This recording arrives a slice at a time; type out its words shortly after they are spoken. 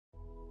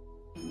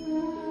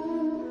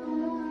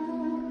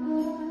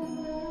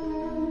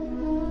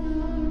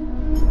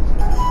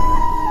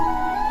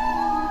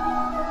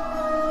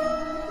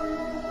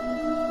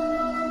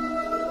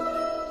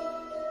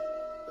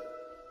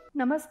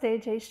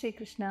Namaste, Jai Shri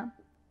Krishna.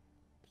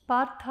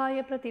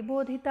 Parthaya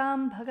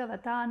pratibodhitam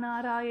bhagavata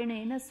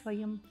narayanena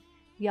swayam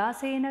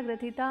vyasena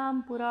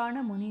gratitam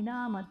purana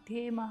munina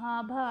madhye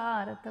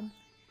mahabharatam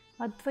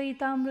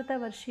advaitamrita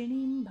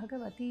varshinim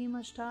bhagavatim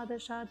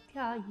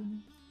ashtadashaadhyayinim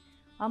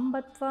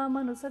ambatvam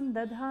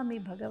anusandadhami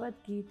bhagavad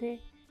gite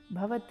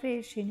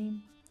bhavatveshinim.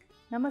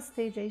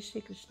 Namaste, Jai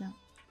Shri Krishna.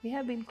 We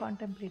have been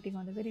contemplating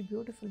on the very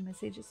beautiful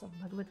messages of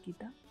Bhagavad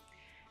Gita.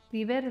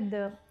 We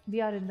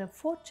are in the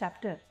fourth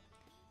chapter,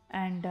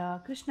 and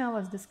Krishna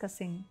was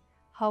discussing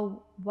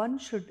how one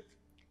should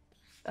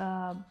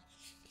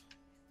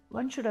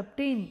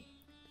obtain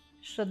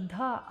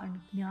shraddha and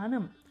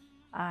jnanam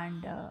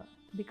and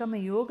become a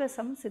yoga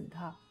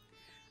samsiddha.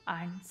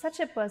 And such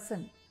a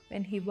person,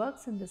 when he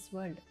works in this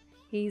world,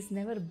 he is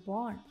never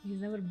bound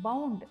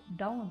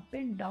down,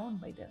 pinned down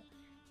by the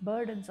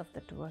burdens of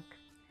that work.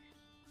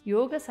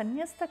 Yoga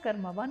sanyasta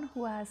karma, one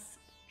who has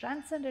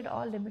transcended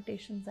all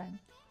limitations and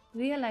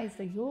realized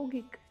the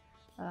yogic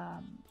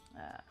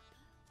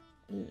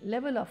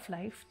level of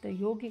life, the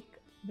yogic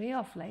way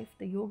of life,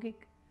 the yogic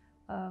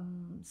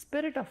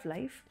spirit of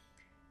life,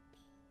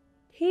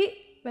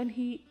 when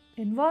he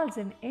involves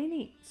in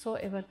any so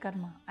ever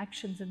karma,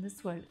 actions in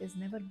this world, is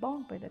never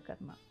bound by the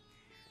karma.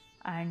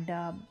 And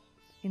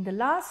in the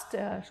last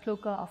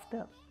shloka of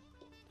the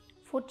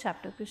fourth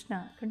chapter,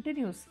 Krishna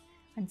continues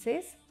and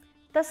says,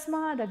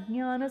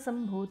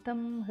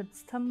 tasmaadajnyaanasambhootam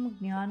hri'tstham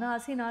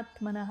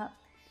jnyaanaasinaatmanah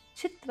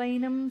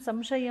chhittvainam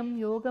samshayam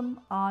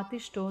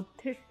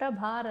yogamaatisht'hottisht'ha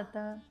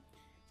Bharata.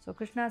 So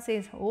Krishna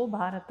says, O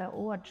Bharata,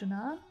 O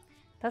Arjuna,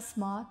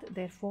 tasmaat,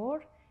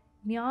 therefore,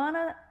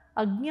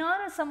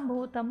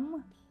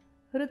 ajnyaanasambhootam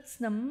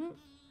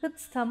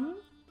hri'tstham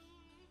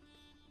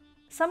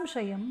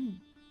samshayam.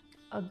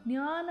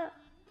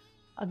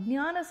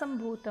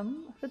 Ajnyaanasambhootam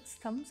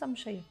hri'tstham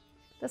samshayam.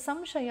 The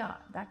samshaya,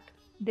 that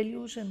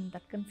delusion,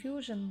 that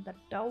confusion, that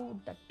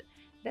doubt, that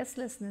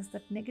restlessness,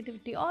 that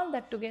negativity, all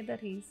that together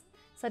he is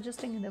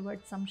suggesting in the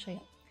word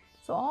samshaya.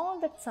 So all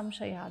that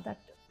samshaya, that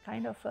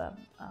kind of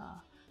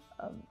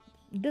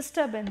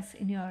disturbance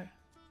in your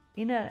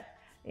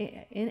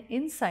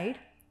inside,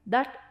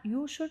 that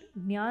you should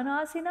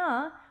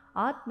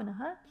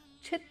jnyaanaasinaatmanah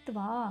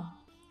chhittva.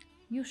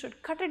 You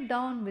should cut it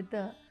down with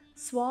the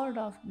sword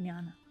of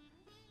jnana.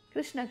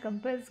 Krishna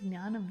compares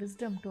jnana,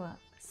 wisdom, to a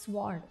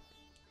sword.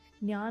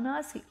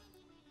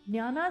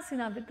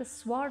 Jnyanasina, with the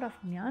sword of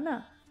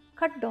jnana,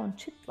 cut down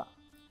chhittva,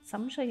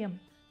 samshayam,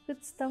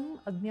 hri'tstham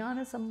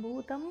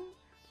ajnyaanasambhootam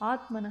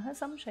atmanah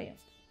samshayam.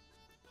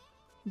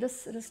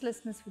 This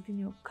restlessness within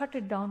you, cut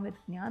it down with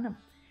jnanam.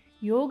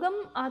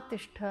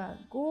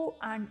 Yogamaatisht'hottisht'ha, go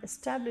and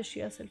establish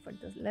yourself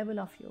at the level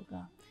of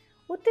yoga.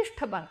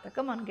 Uttishtha Bharata,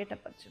 come on, get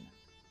up, Arjuna.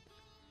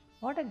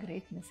 What a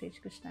great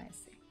message Krishna is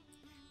saying.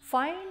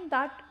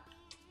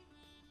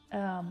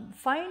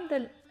 Find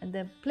the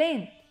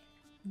plane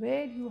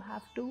where you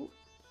have to,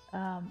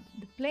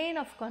 the plane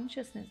of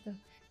consciousness,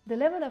 the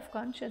level of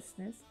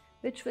consciousness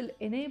which will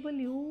enable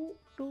you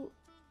to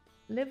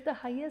live the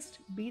highest,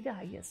 be the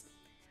highest.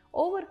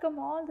 Overcome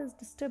all this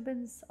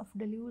disturbance of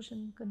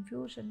delusion,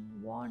 confusion,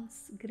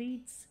 wants,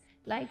 greeds,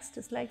 likes,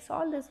 dislikes,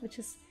 all this which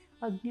is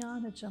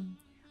ajnanajam.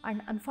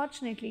 And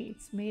unfortunately,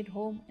 it's made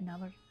home in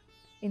our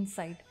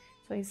inside.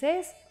 So he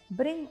says,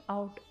 bring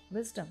out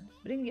wisdom,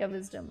 bring your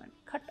wisdom and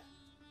cut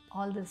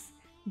all this,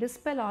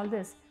 dispel all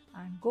this,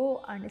 and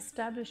go and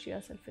establish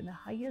yourself in the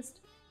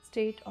highest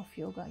state of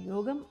yoga.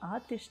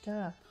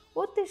 Yogamaatisht'ha,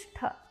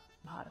 uttishtha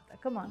Bharata.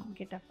 Come on,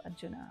 get up,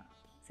 Arjuna,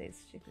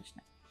 says Shri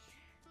Krishna.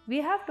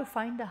 We have to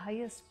find the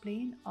highest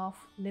plane of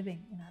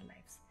living in our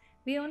lives.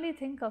 We only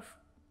think of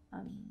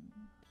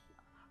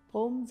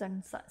homes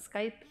and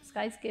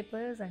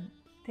skyscrapers and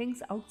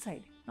things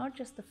outside, not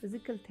just the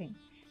physical thing,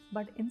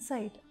 but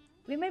inside.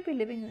 We may be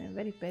living in a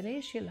very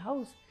palatial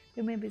house,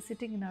 we may be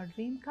sitting in our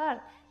dream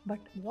car, but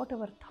what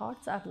our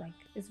thoughts are like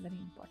is very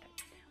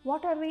important.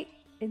 What are we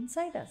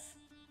inside us?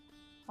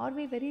 Are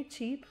we very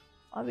cheap?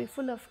 Are we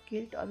full of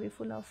guilt? Are we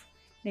full of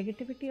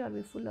negativity? Are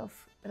we full of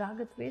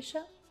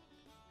ragadvesha?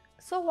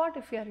 So what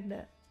if you are in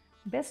the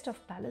best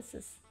of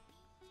palaces?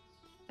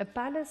 A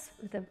palace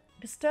with a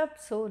disturbed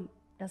soul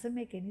doesn't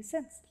make any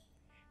sense.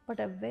 But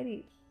a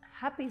very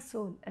happy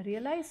soul, a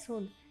realized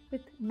soul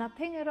with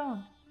nothing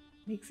around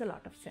makes a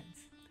lot of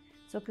sense.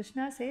 So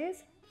Krishna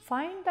says,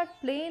 find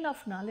that plane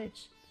of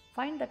knowledge,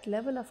 find that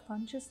level of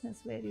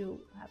consciousness where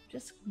you have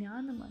just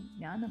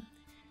jnanam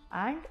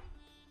and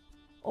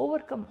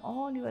overcome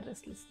all your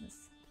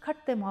restlessness,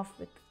 cut them off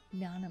with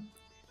jnanam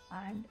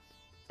and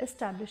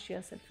establish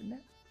yourself in the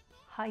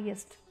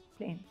highest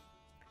plane.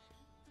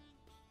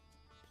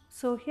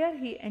 So here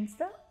he ends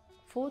the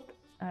fourth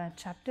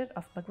chapter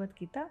of Bhagavad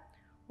Gita.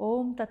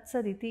 Om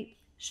Tatsaditi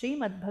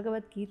Srimad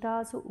Bhagavad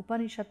Gitasu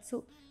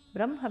Upanishatsu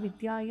Brahma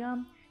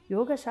Vidyayam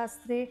Yoga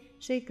Shastre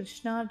Shri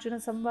Krishna Arjuna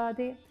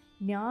Samvade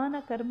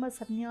Jnana Karma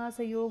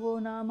Sannyasa Yogo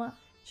Nama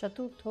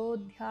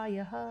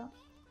Chaturthodhyayaha.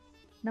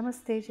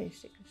 Namaste, Jai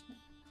Shri Krishna.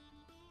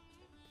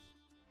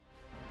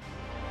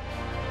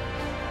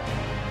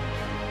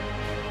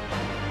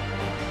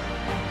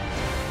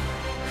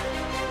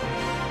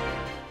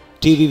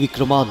 TV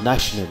Vikrama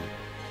National,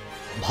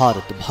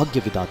 Bharat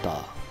Bhagya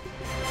Vidhata.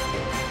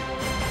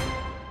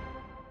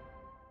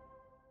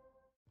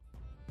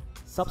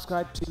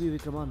 Subscribe TV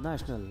Vikrama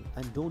National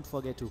and don't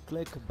forget to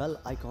click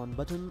bell icon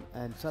button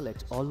and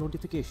select all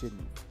notification.